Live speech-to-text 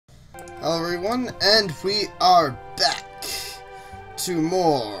Hello everyone, and we are back to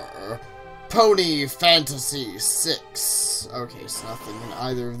more Pony Fantasy 6. Okay, so nothing in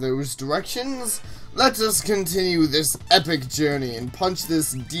either of those directions. Let us continue this epic journey and punch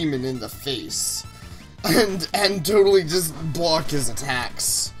this demon in the face. And totally just block his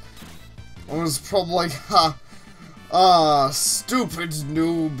attacks. I was probably like, stupid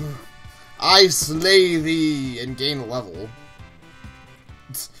noob. I slay thee, and gain a level.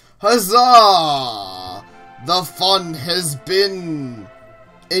 Huzzah! The fun has been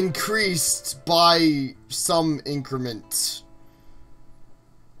increased by some increment.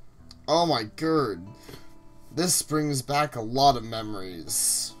 Oh my god. This brings back a lot of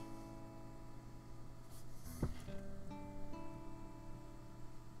memories.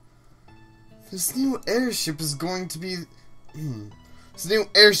 This new airship is going to be... This new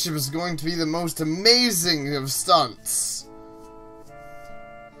airship is going to be the most amazing of stunts.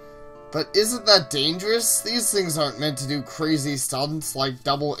 But isn't that dangerous? These things aren't meant to do crazy stunts like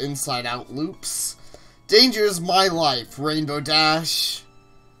double inside-out loops. Danger is my life, Rainbow Dash.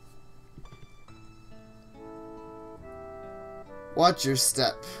 Watch your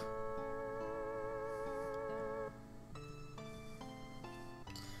step.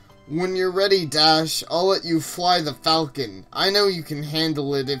 When you're ready, Dash, I'll let you fly the Falcon. I know you can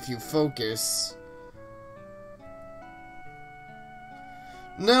handle it if you focus.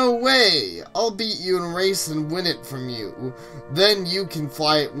 No way! I'll beat you in a race and win it from you. Then you can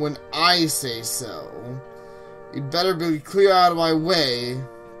fly it when I say so. You'd better be clear out of my way.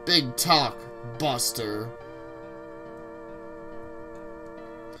 Big talk, Buster.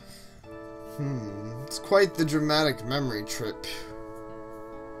 It's quite the dramatic memory trip.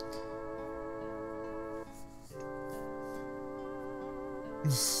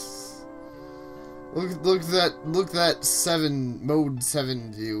 Look at that mode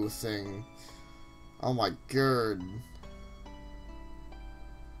 7 view thing. Oh my god.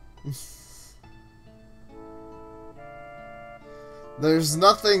 There's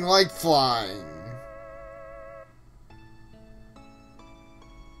nothing like flying.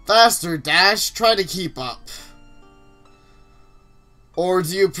 Faster, Dash, try to keep up. Or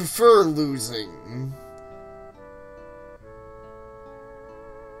do you prefer losing?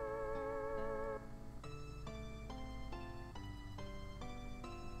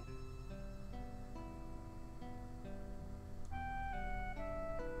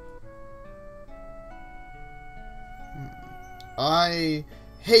 I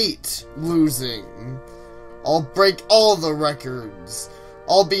hate losing. I'll break all the records.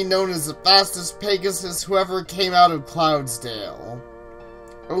 I'll be known as the fastest Pegasus who ever came out of Cloudsdale.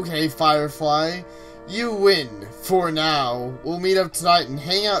 Okay, Firefly, you win for now. We'll meet up tonight and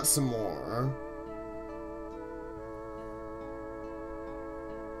hang out some more.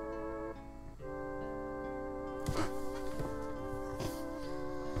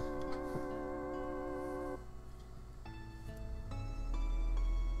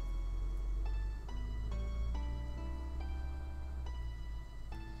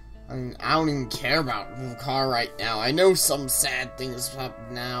 I mean, I don't even care about the car right now. I know some sad things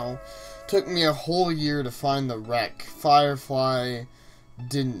happen now. Took me a whole year to find the wreck. Firefly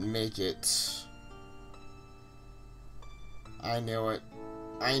didn't make it. I knew it.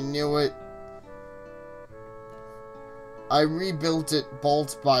 I knew it. I rebuilt it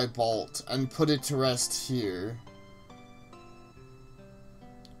bolt by bolt and put it to rest here.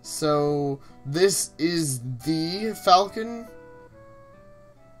 So, this is the Falcon?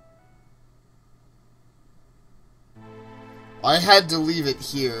 I had to leave it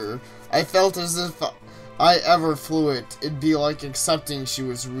here. I felt as if I ever flew it, it'd be like accepting she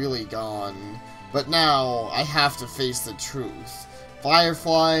was really gone. But now, I have to face the truth.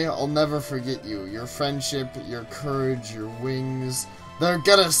 Firefly, I'll never forget you. Your friendship, your courage, your wings. They're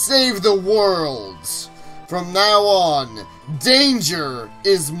gonna save the world! From now on, danger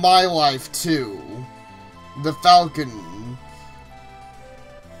is my life too. The Falcon.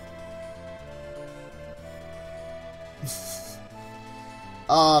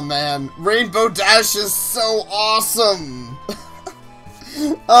 Aw, man, Rainbow Dash is so awesome!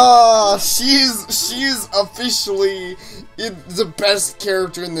 She's officially the best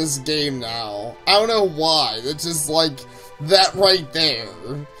character in this game now. I don't know why, that's just like, that right there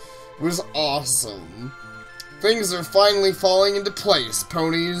was awesome. Things are finally falling into place,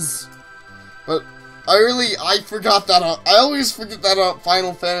 ponies. But, I forgot that, I always forget that about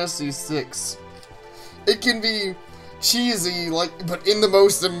Final Fantasy VI. It can be cheesy, but in the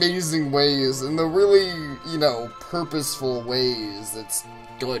most amazing ways, in the really, purposeful ways. It's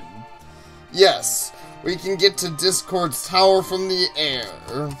good. Yes, we can get to Discord's tower from the air.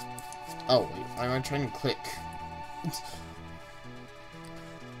 Oh, wait. Why am I trying to click?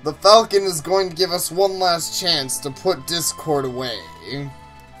 The Falcon is going to give us one last chance to put Discord away.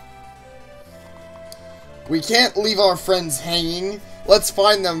 We can't leave our friends hanging. Let's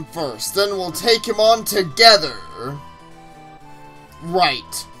find them first, then we'll take him on together.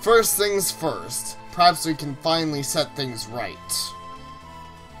 Right. First things first. Perhaps we can finally set things right.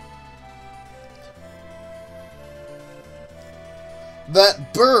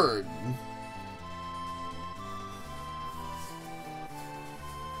 That bird.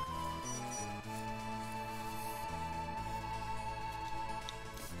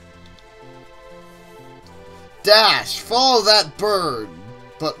 Dash, follow that bird.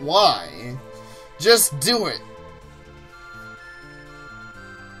 But why? Just do it.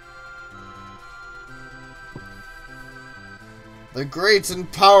 The great and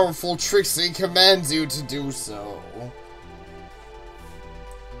powerful Trixie commands you to do so.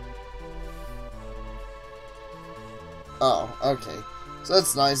 Oh, okay. So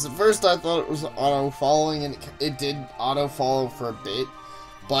that's nice. At first I thought it was auto-following, and it did auto-follow for a bit.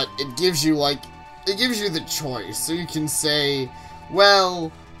 But it gives you, like, it gives you the choice. So you can say,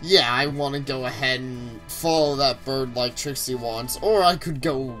 well, yeah, I want to go ahead and follow that bird like Trixie wants. Or I could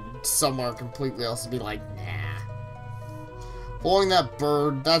go somewhere completely else and be like, nah. Following that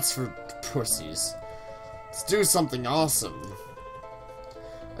bird, that's for pussies. Let's do something awesome.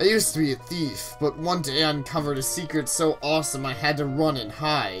 I used to be a thief, but one day I uncovered a secret so awesome I had to run and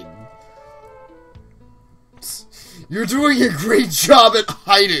hide. You're doing a great job at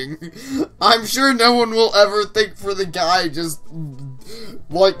hiding. I'm sure no one will ever think for the guy just,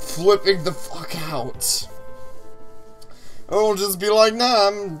 like, flipping the fuck out. Or just be like, nah,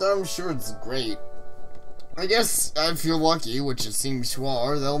 I'm sure it's great. I guess I feel lucky, which it seems you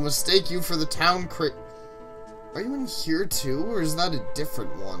are. They'll mistake you for the town Are you in here too, or is that a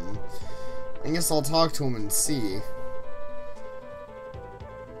different one? I guess I'll talk to him and see.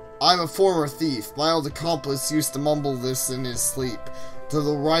 I'm a former thief. My old accomplice used to mumble this in his sleep. To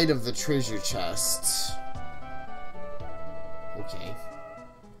the right of the treasure chest. Okay.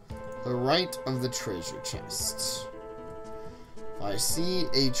 The right of the treasure chest. If I see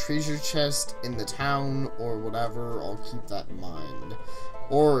a treasure chest in the town or whatever, I'll keep that in mind.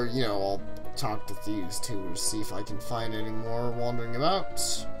 Or, you know, I'll talk to thieves too to see if I can find any more wandering about.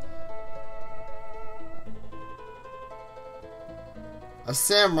 A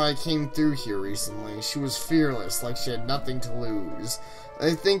samurai came through here recently. She was fearless, like she had nothing to lose.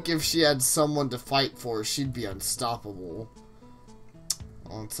 I think if she had someone to fight for, she'd be unstoppable.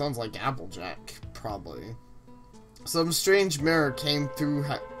 Well, it sounds like Applejack, probably. Some strange mirror came through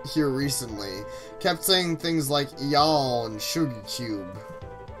here recently. Kept saying things like y'all and sugar cube.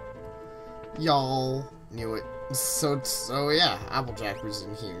 Y'all. Knew it. So yeah, Applejack was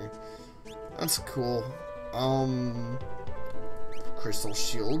in here. That's cool. Crystal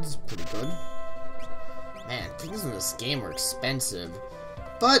shields, pretty good. Man, things in this game are expensive.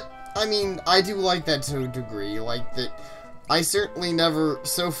 But, I mean, I do like that to a degree. Like, that I certainly never,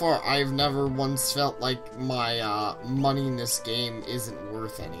 so far, I've never once felt like my, money in this game isn't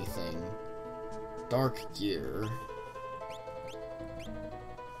worth anything. Dark gear.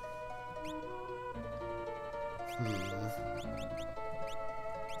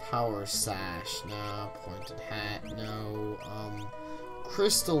 Power sash, no. Pointed hat, no.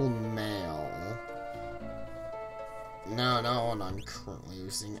 Crystal mail. No, no one I'm currently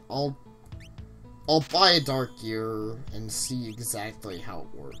using. I'll buy a dark gear and see exactly how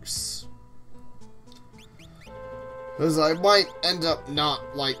it works. Because I might end up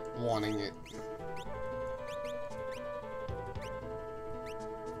not, like, wanting it.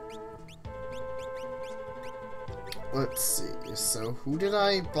 Let's see, so who did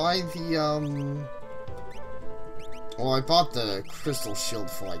I buy the, well, I bought the crystal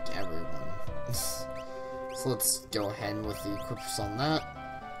shield for, like, everyone. So let's go ahead with the equips on that.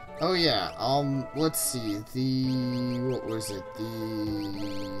 Oh yeah, let's see, what was it,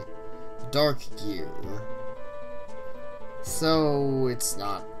 the dark gear. So, it's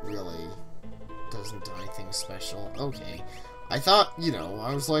not really, doesn't do anything special. Okay. I thought, you know,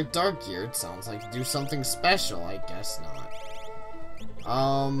 I was like, dark gear, it sounds like do something special. I guess not.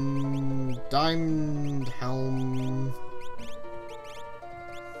 Diamond helm.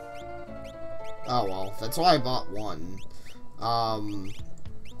 Oh, well, that's why I bought one.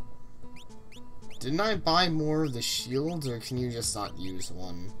 Didn't I buy more of the shields, or can you just not use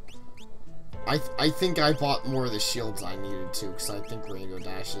one? I think I bought more of the shields I needed to, because I think Rainbow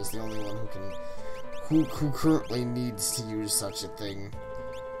Dash is the only one who currently needs to use such a thing.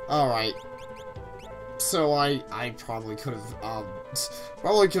 Alright. So I probably could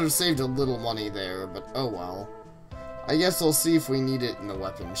have saved a little money there, but oh well. I guess we'll see if we need it in the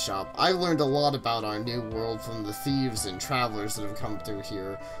weapon shop. I learned a lot about our new world from the thieves and travelers that have come through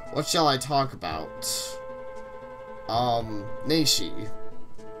here. What shall I talk about? Neishi.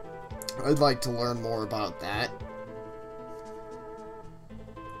 I'd like to learn more about that.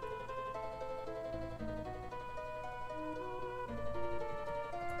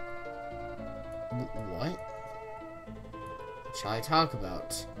 What? What shall I talk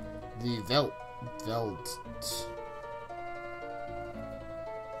about? The Veld.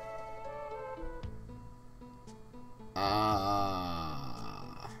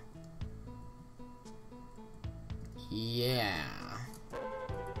 Yeah.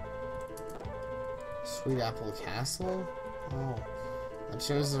 Sweet Apple Castle? Oh, that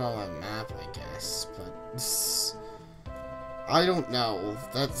shows it on my map, I guess, but I don't know.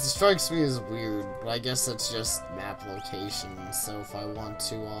 That strikes me as weird, but I guess that's just map location, so if I want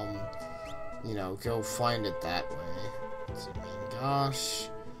to, you know, go find it that way. So, gosh.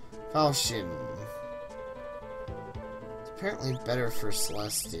 Falchion. It's apparently better for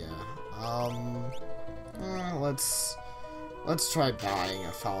Celestia. Let's try buying a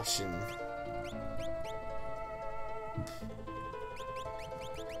Falchion.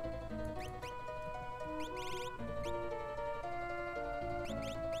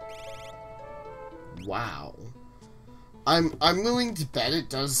 Wow. I'm willing to bet it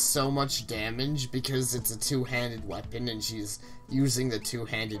does so much damage because it's a two-handed weapon and she's using the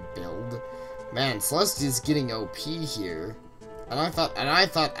two-handed build. Man, Celestia's getting OP here. And I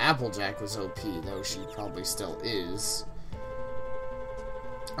thought Applejack was OP, though she probably still is.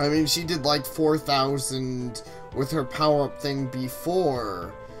 I mean, she did like 4,000 with her power-up thing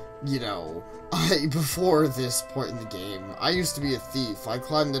before, you know, before this point in the game. I used to be a thief. I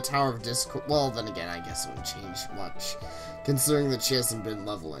climbed the Tower of Discord. Well, then again, I guess it wouldn't change much, considering that she hasn't been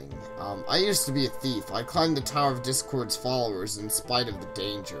leveling. I used to be a thief. I climbed the Tower of Discord's followers in spite of the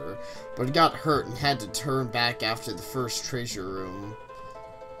danger, but got hurt and had to turn back after the first treasure room.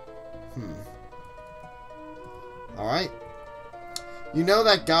 Alright. You know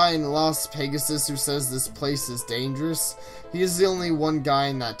that guy in Las Pegasus who says this place is dangerous? He is the only one guy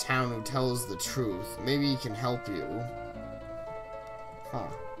in that town who tells the truth. Maybe he can help you. Huh.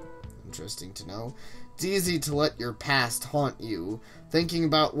 Interesting to know. It's easy to let your past haunt you. Thinking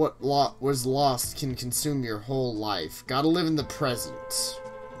about what was lost can consume your whole life. Gotta live in the present.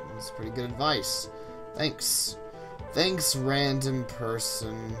 That's pretty good advice. Thanks. Thanks, random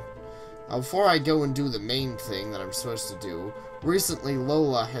person. Before I go and do the main thing that I'm supposed to do, recently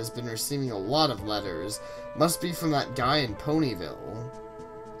Lola has been receiving a lot of letters. Must be from that guy in Ponyville.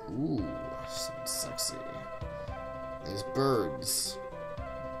 Ooh, sounds sexy. These birds.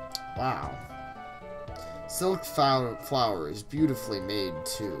 Wow. Silk flowers, beautifully made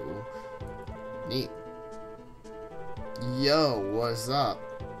too. Neat. Yo, what's up?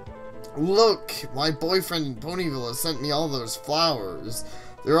 Look, my boyfriend in Ponyville has sent me all those flowers.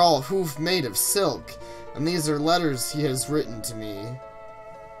 They're all hoof made of silk, and these are letters he has written to me.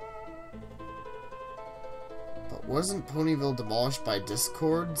 But wasn't Ponyville demolished by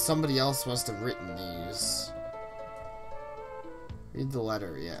Discord? Somebody else must have written these. Read the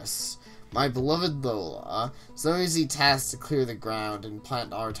letter, yes. My beloved Lola, it's no easy task to clear the ground and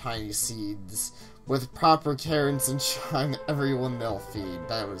plant our tiny seeds. With proper care and sunshine, everyone they'll feed.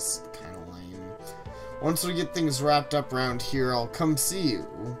 That was kind of lame. Once we get things wrapped up around here, I'll come see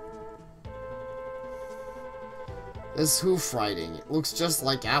you. This hoof writing, it looks just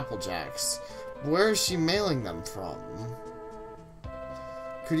like Applejack's. Where is she mailing them from?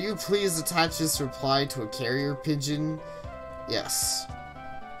 Could you please attach this reply to a carrier pigeon? Yes.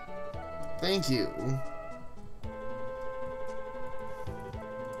 Thank you.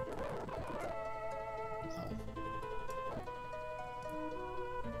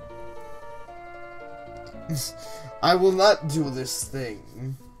 I will not do this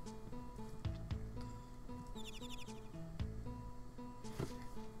thing.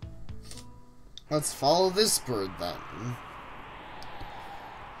 Let's follow this bird then.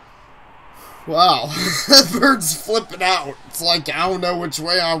 Wow, that bird's flipping out. It's like, I don't know which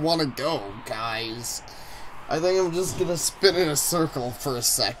way I want to go, guys. I think I'm just gonna spin in a circle for a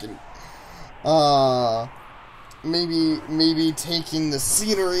second. Maybe taking the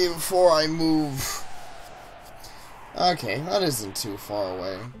scenery before I move. Okay, that isn't too far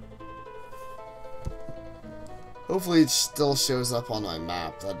away. Hopefully it still shows up on my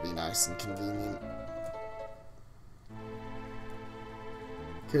map. That'd be nice and convenient.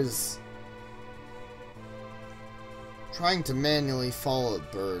 Because trying to manually follow a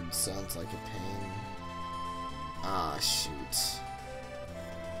bird sounds like a pain. Ah, shoot.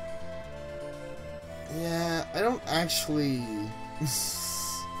 Yeah, I don't actually...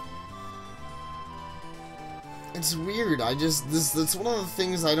 It's weird, that's one of the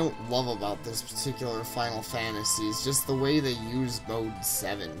things I don't love about this particular Final Fantasy, is just the way they use Mode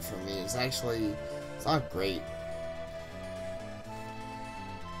 7 for me. It's not great.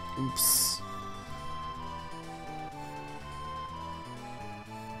 Oops.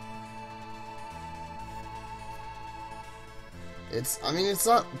 I mean, it's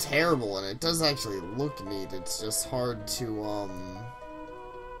not terrible, and it does actually look neat. It's just hard to,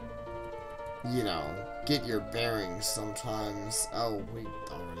 you know, get your bearings sometimes. Oh, we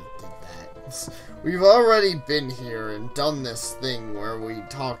already did that. We've already been here and done this thing where we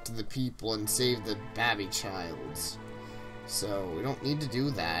talk to the people and save the Babby Childs. So, we don't need to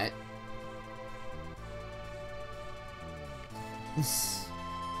do that.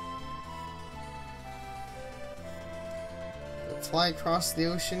 Fly across the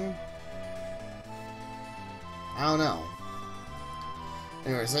ocean? I don't know.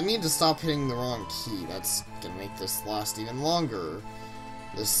 Anyways, I need to stop hitting the wrong key. That's gonna make this last even longer.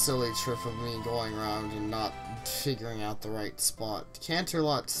 This silly trip of me going around and not figuring out the right spot.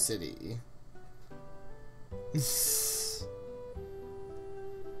 Canterlot City.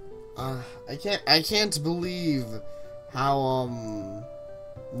 I can't believe how,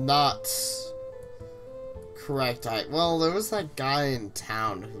 not correct. Well, there was that guy in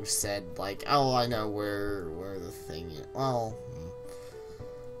town who said, like, oh, I know where the thing is. Well,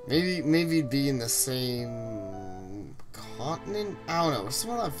 maybe it'd be in the same continent? I don't know. Some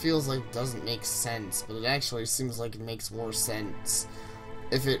of that feels like it doesn't make sense, but it actually seems like it makes more sense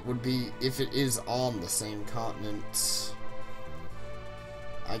if it is on the same continent.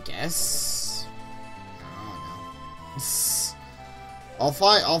 I guess? I don't know.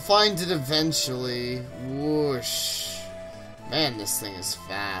 I'll find it eventually. Whoosh. Man, this thing is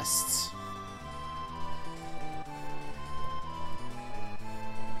fast.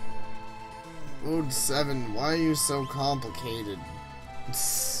 Mode 7, why are you so complicated?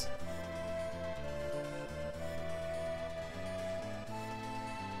 It's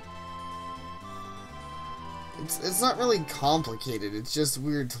not really complicated, it's just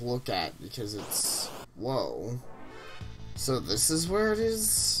weird to look at because it's... Whoa. So this is where it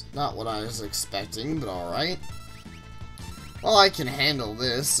is? Not what I was expecting, but alright. Well, I can handle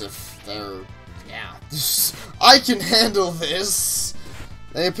this if they're... Yeah. I can handle this!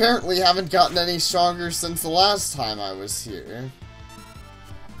 They apparently haven't gotten any stronger since the last time I was here.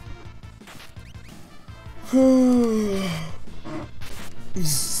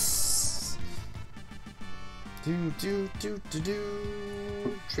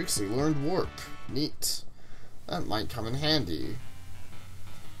 Trixie learned warp. Neat. That might come in handy.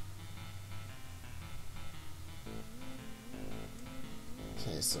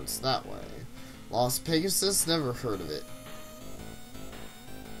 Okay, so it's that way. Lost Pegasus? Never heard of it.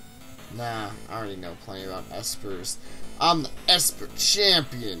 Nah, I already know plenty about espers. I'm the Esper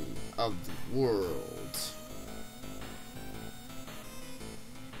champion of the world.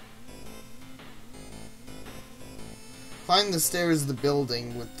 Find the stairs of the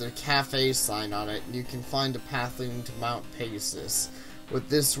building with the cafe sign on it, and you can find a path leading to Mount Pegasus. With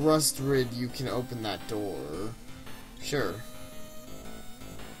this rust rid, you can open that door. Sure.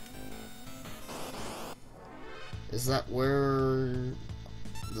 Is that where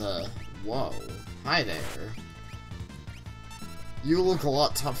the... Whoa. Hi there. You look a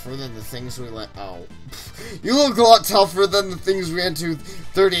lot tougher than the things we let... Oh. You look a lot tougher than the things we had to...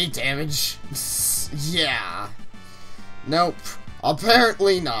 38 damage. Yeah. Nope.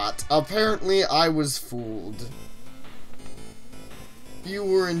 Apparently not. Apparently I was fooled. You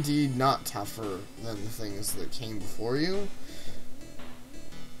were indeed not tougher than the things that came before you.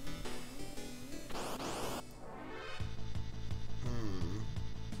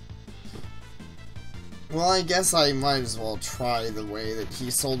 Well, I guess I might as well try the way that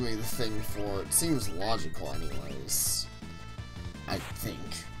he sold me the thing for. It seems logical anyways. I think.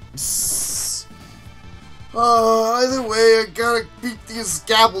 Either way, I gotta beat these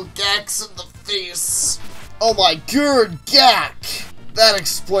Gabblegacks in the face. Oh my god, Gak! That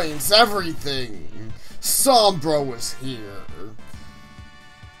explains everything. Sombra was here.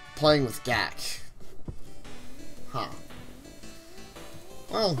 Playing with Gak. Huh.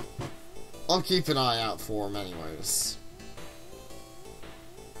 Well, I'll keep an eye out for him anyways.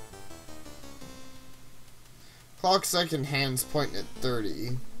 Clock second hands pointing at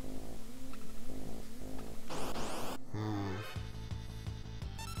 30.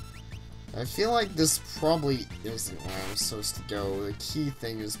 I feel like this probably isn't where I'm supposed to go. The key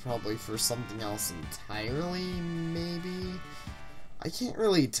thing is probably for something else entirely, maybe? I can't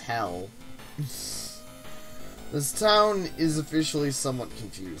really tell. This town is officially somewhat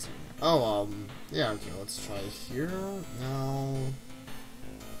confusing. Oh, yeah, okay, let's try here. No.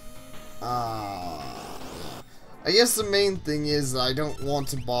 I guess the main thing is that I don't want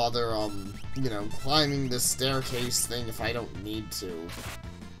to bother, you know, climbing this staircase thing if I don't need to.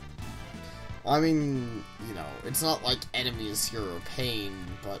 I mean, you know, it's not like enemies here are a pain,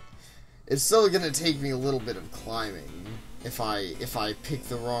 but it's still gonna take me a little bit of climbing if I pick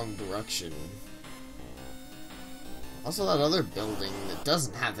the wrong direction. Also, that other building that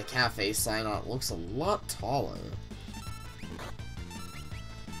doesn't have the cafe sign on it looks a lot taller.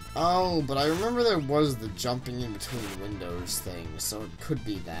 Oh, but I remember there was the jumping in between windows thing, so it could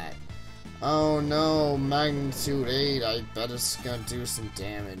be that. Oh no, magnitude 8, I bet it's gonna do some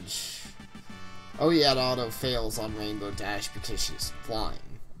damage. Oh yeah, it auto fails on Rainbow Dash because she's flying.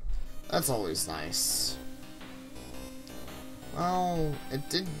 That's always nice. Well, it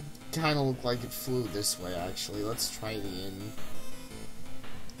did kind of look like it flew this way, actually. Let's try the in.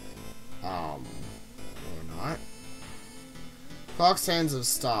 Or not. Clock's hands have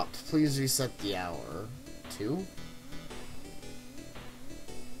stopped. Please reset the hour. 2?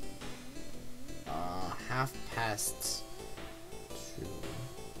 2:30.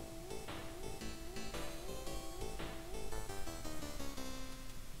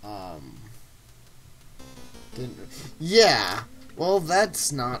 Yeah. Well,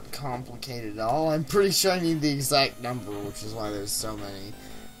 that's not complicated at all. I'm pretty sure I need the exact number, which is why there's so many.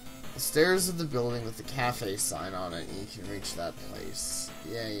 The stairs of the building with the cafe sign on it, and you can reach that place.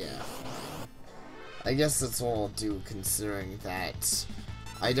 Yeah. I guess that's what I'll do, considering that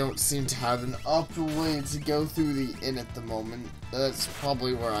I don't seem to have an optimal way to go through the inn at the moment. That's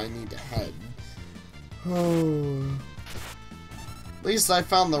probably where I need to head. Oh. At least I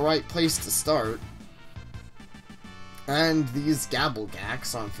found the right place to start. And these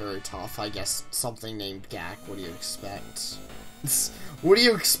Gabblegacks aren't very tough. I guess something named Gak. What do you expect? What do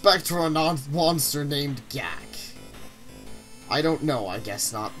you expect from a monster named Gak? I don't know. I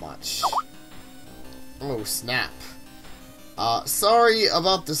guess not much. Oh, snap. Sorry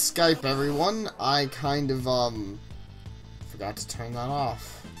about the Skype, everyone. I kind of, forgot to turn that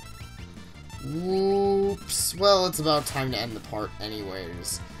off. Whoops. Well, it's about time to end the part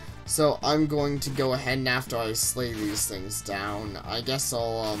anyways. So, I'm going to go ahead and after I slay these things down, I guess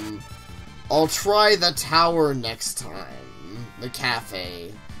I'll try the tower next time. The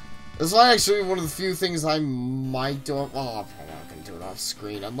cafe. This is actually one of the few things I might do. Well, I'm probably not going to do it off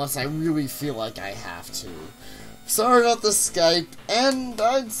screen unless I really feel like I have to. Sorry about the Skype, and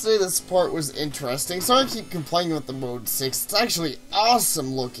I'd say this part was interesting. Sorry I keep complaining about the Mode 6. It's actually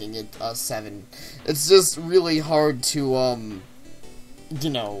awesome looking at 7. It's just really hard to, you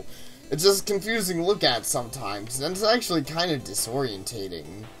know, it's just confusing to look at sometimes, and it's actually kind of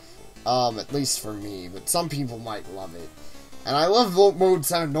disorientating. At least for me, but some people might love it. And I love Mode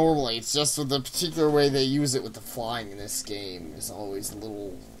 7 normally, it's just with the particular way they use it with the flying in this game is always a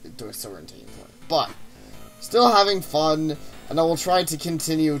little disorientating for it. But, still having fun, and I will try to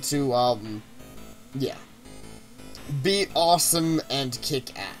continue to, yeah, be awesome and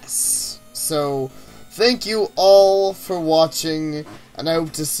kick ass. So, thank you all for watching, and I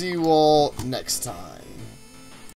hope to see you all next time.